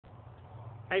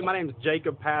Hey, my name is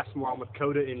Jacob Passmore. I'm with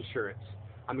Coda Insurance.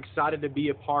 I'm excited to be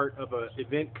a part of an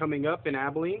event coming up in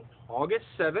Abilene, August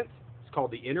 7th. It's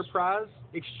called the Enterprise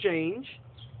Exchange,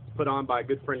 put on by a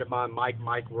good friend of mine,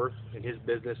 Mike Worth, and his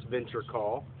business Venture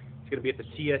Call. It's going to be at the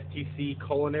TSTC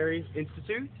Culinary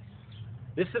Institute.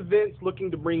 This event's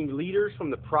looking to bring leaders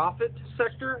from the profit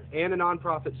sector and the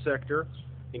nonprofit sector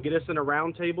and get us in a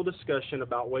roundtable discussion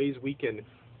about ways we can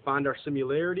find our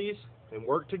similarities and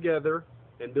work together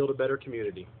and build a better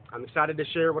community. I'm excited to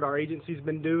share what our agency's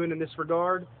been doing in this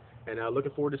regard, and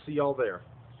looking forward to see y'all there.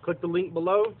 Click the link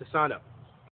below to sign up.